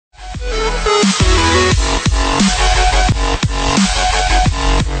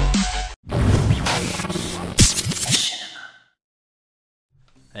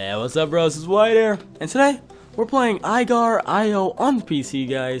what's up, bros? It's White here, and today we're playing IGAR.io on the PC,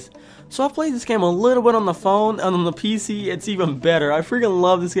 guys. So I've played this game a little bit on the phone, and on the PC it's even better. I freaking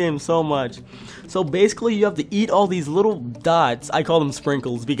love this game so much. So basically you have to eat all these little dots. I call them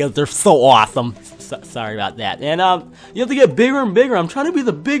sprinkles because they're so awesome. Sorry about that. And you have to get bigger and bigger. I'm trying to be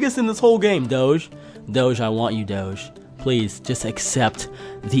the biggest in this whole game, Doge. Doge, I want you, Doge. Please, just accept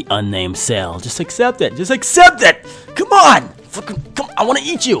the unnamed cell. Just accept it. Just accept it! Come on! Fucking, come on, I want to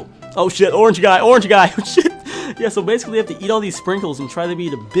eat you! Oh shit, orange guy, orange guy. Oh shit! Yeah, so basically you have to eat all these sprinkles and try to be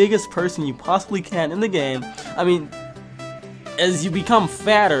the biggest person you possibly can in the game. I mean, as you become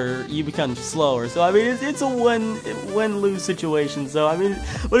fatter, you become slower. So I mean, it's a win-lose situation. So I mean,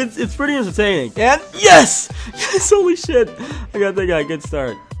 but it's pretty entertaining. And yes! Yes, holy shit! I got that guy, good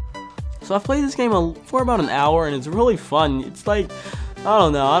start. So I've played this game for about an hour, and it's really fun. It's like, I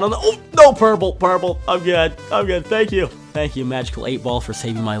don't know. Oh, no, purple. I'm good. Thank you, Magical 8-Ball, for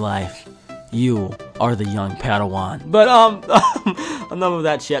saving my life. You are the young Padawan. But enough of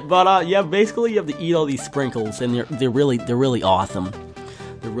that shit. But yeah, basically you have to eat all these sprinkles, and they're really awesome.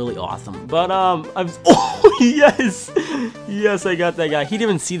 They're really awesome. But oh yes, I got that guy. He didn't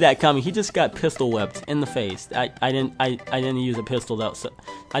even see that coming. He just got pistol whipped in the face. I didn't use a pistol though. So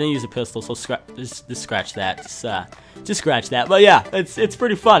I didn't use a pistol. So just scratch that. Just scratch that. But yeah, it's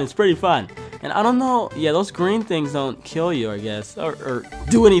pretty fun. It's pretty fun. And I don't know. Yeah, those green things don't kill you, I guess, or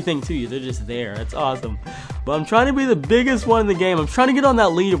do anything to you. They're just there. That's awesome. But I'm trying to be the biggest one in the game. I'm trying to get on that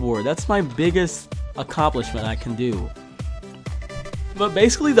leaderboard. That's my biggest accomplishment I can do. But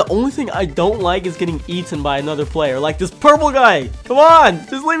basically, the only thing I don't like is getting eaten by another player. Like this purple guy. Come on,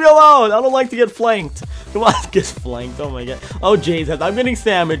 just leave me alone. I don't like to get flanked. Come on, get flanked. Oh my god. Oh, Jesus, I'm getting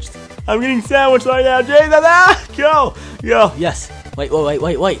sandwiched. I'm getting sandwiched right now. Jesus, go. Yes. Wait.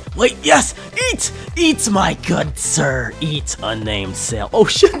 Yes, eat, my good sir. Eat, unnamed cell. Oh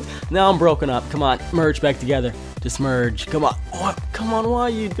shit. Now I'm broken up. Come on, merge back together. Just merge. Come on. Oh, come on. Why are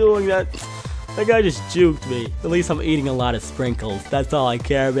you doing that? That guy just juked me. At least I'm eating a lot of sprinkles. That's all I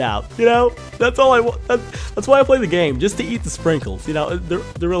care about. You know? That's all I want. That's why I play the game. Just to eat the sprinkles. You know?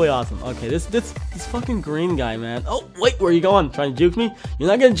 They're really awesome. Okay, this fucking green guy, man. Oh, wait, where are you going? Trying to juke me? You're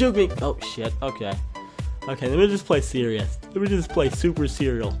not gonna juke me. Oh, shit. Okay. Okay, let me just play serious. Let me just play super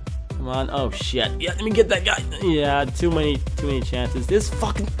serial. Come on. Oh, shit. Yeah, let me get that guy. Yeah, too many chances. This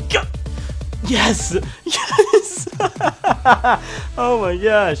fucking guy. Yes! Yes! Oh my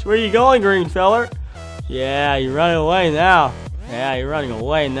gosh, where are you going, green feller? Yeah, you're running away now.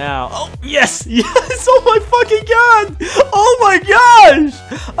 Oh, yes! Yes! Oh my fucking god! Oh my gosh!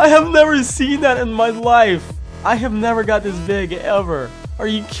 I have never seen that in my life. I have never got this big ever. Are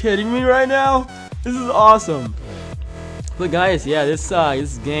you kidding me right now? This is awesome. But guys, yeah,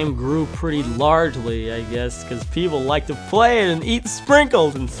 this game grew pretty largely, I guess, because people like to play it and eat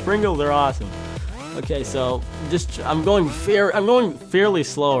sprinkles, and sprinkles are awesome. Okay, so I'm going fairly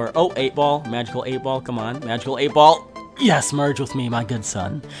slower. Oh, 8-Ball, magical 8-Ball, come on, magical 8-Ball. Yes, merge with me, my good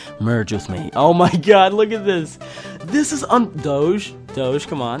son. Merge with me. Oh my god, look at this. This is Doge,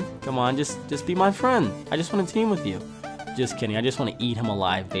 come on, just be my friend. I just want to team with you. Just kidding, I just want to eat him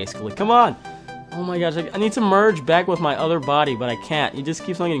alive, basically. Come on. Oh my gosh, I need to merge back with my other body, but I can't. He just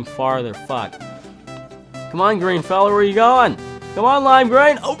keeps on getting farther. Fuck. Come on, green fella, where are you going? Come on, lime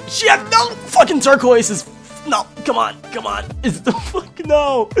green. Oh, shit, no! Fucking turquoise is... No, come on. It's the fuck...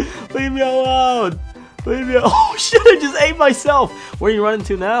 No! Leave me alone. Oh, shit, I just ate myself. Where are you running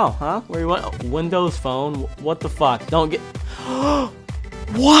to now, huh? Where are you running? Oh, Windows Phone. What the fuck? Don't get...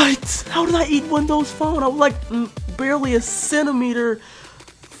 What? How did I eat Windows Phone? I was like barely a centimeter...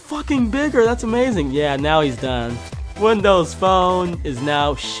 fucking bigger. That's amazing. Yeah, now he's done. Windows Phone is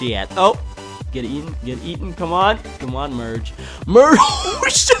now shit. Oh, get eaten. Come on, merge. Oh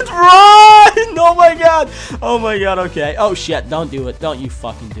shit, run! Oh my god. Okay. Oh shit, don't do it. Don't you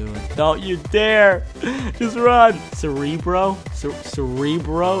fucking do it. Don't you dare. Just run. Cerebro.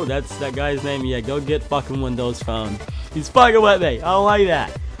 That's that guy's name. Yeah, go get fucking Windows Phone. He's fucking with me. I don't like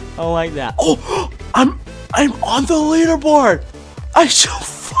that. Oh, I'm on the leaderboard.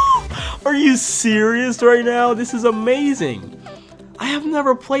 Are you serious right now? This is amazing. I have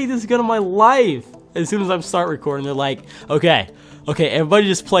never played this good in my life. As soon as I start recording, they're like, okay, everybody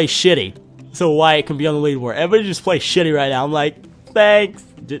just play shitty. So Wyatt can be on the leaderboard. Everybody just play shitty right now. I'm like, thanks.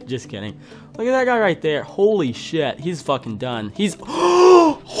 Just kidding. Look at that guy right there. Holy shit. He's fucking done. He's...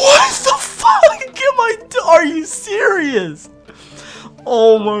 What the fuck? Are you serious?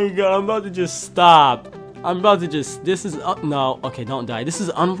 Oh my god, I'm about to just stop. This is, no, okay, don't die. This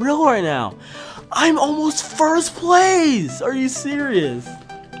is unreal right now. I'm almost first place. Are you serious?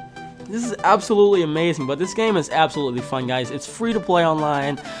 This is absolutely amazing, but this game is absolutely fun, guys. It's free to play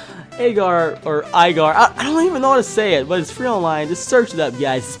online. Agar or Igar. I don't even know how to say it, but it's free online. Just search it up,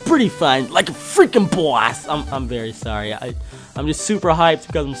 guys. It's pretty fun, like a freaking boss. I'm very sorry. I'm just super hyped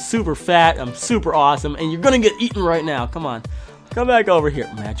because I'm super fat. I'm super awesome, and you're gonna get eaten right now. Come on, come back over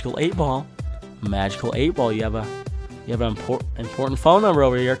here. Magical 8 ball. Magical 8 ball. You have an important phone number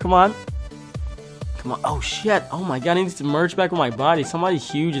over here. Come on. Come on. Oh shit. Oh my god. I need to merge back with my body. Somebody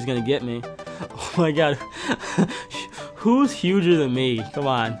huge is gonna get me. Oh my god. Who's huger than me? Come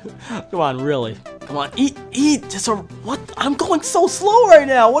on. Come on, really. Come on. Eat. Just a what? I'm going so slow right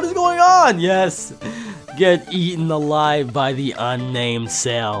now. What is going on? Yes. Get eaten alive by the unnamed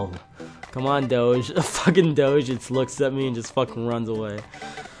cell. Come on, Doge. Fucking Doge just looks at me and just fucking runs away.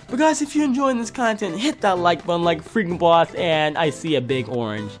 But guys, if you're enjoying this content, hit that like button like a freaking boss, and I see a big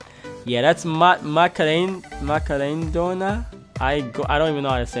orange. Yeah, that's Macarena. I don't even know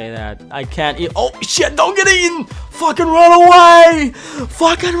how to say that. I can't eat. Oh shit! Don't get eaten! Fucking run away!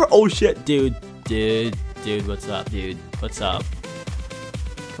 Fucking oh shit, dude, what's up, dude? What's up?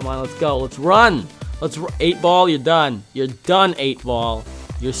 Come on, let's go. Let's run. 8 ball. You're done. You're done. 8 ball.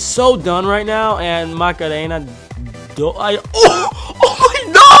 You're so done right now. And Macarena. Oh my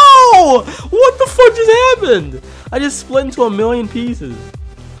no! What the fuck just happened? I just split into a million pieces.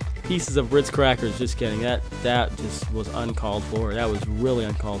 Pieces of Ritz crackers. Just kidding. That just was uncalled for. That was really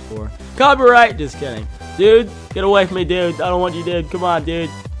uncalled for. Copyright. Just kidding. Dude, get away from me, dude. I don't want you, dude. Come on,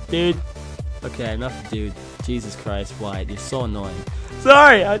 dude. Okay, enough, dude. Jesus Christ, Wyatt, you're so annoying.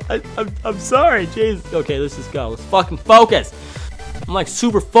 Sorry, I'm sorry. Jeez. Okay, let's just go. Let's fucking focus. I'm like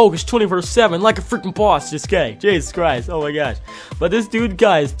super focused 24/7 like a freaking boss. Just kidding. Jesus Christ. Oh my gosh. But this dude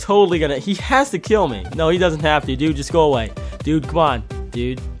guy is totally gonna. He has to kill me. No, he doesn't have to. Dude, just go away. Dude, come on.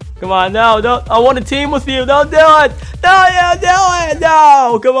 Dude. Come on. No, don't. I want to team with you. Don't do it. No, you do it.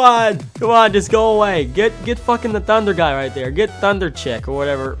 No. Come on. Come on. Just go away. Get fucking the Thunder guy right there. Get Thunder Chick or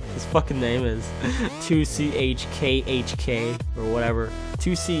whatever his fucking name is. 2CHKHK or whatever.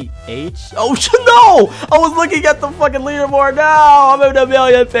 2CH? Oh, no! I was looking at the fucking leaderboard. No! I'm in a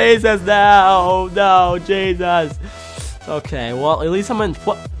million pieces now. No, Jesus. Okay, well, at least I'm in.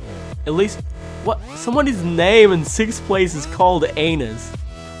 What? At least. What? Somebody's name in 6th place is called Anus.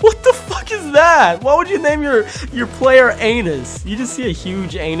 What the fuck is that? Why would you name your player Anus? You just see a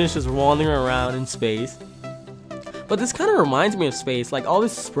huge anus just wandering around in space. But this kind of reminds me of space. Like all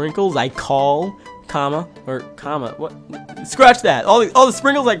these sprinkles I call, what? Scratch that. All the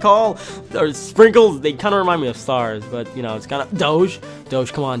sprinkles I call, or sprinkles, they kind of remind me of stars. But you know, it's kind of Doge,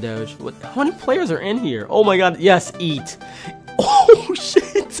 come on, Doge. How many players are in here? Oh my god, yes, eat. Oh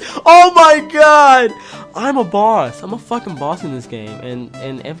shit! Oh my god! I'm a boss. I'm a fucking boss in this game,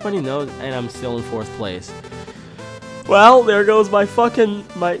 and everybody knows. And I'm still in 4th place. Well, there goes my fucking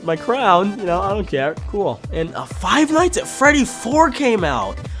my crown. You know, I don't care. Cool. And Five Nights at Freddy 4 came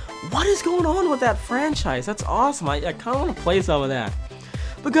out. What is going on with that franchise? That's awesome. I kind of want to play some of that.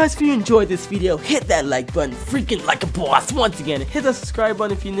 But guys, if you enjoyed this video, hit that like button, freaking like a boss. Once again, hit the subscribe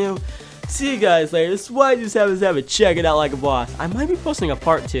button if you're new. See you guys later. This is why I just have it. Check it out like a boss. I might be posting a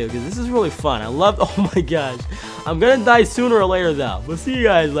part 2 because this is really fun. I love. Oh my gosh. I'm gonna die sooner or later though. We'll see you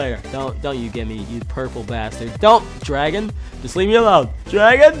guys later. Don't you get me, you purple bastard. Don't, Dragon. Just leave me alone.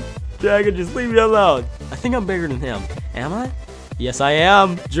 Dragon, just leave me alone. I think I'm bigger than him. Am I? Yes, I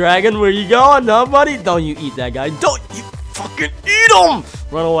am. Dragon, where you going, huh, buddy? Don't you eat that guy. Don't you fucking eat him.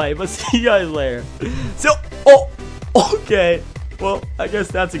 Run away. But see you guys later. So, okay. Well, I guess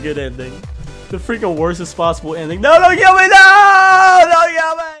that's a good ending. The freaking worstest possible ending. No, don't kill me! No! Don't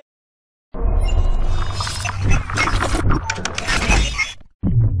kill me!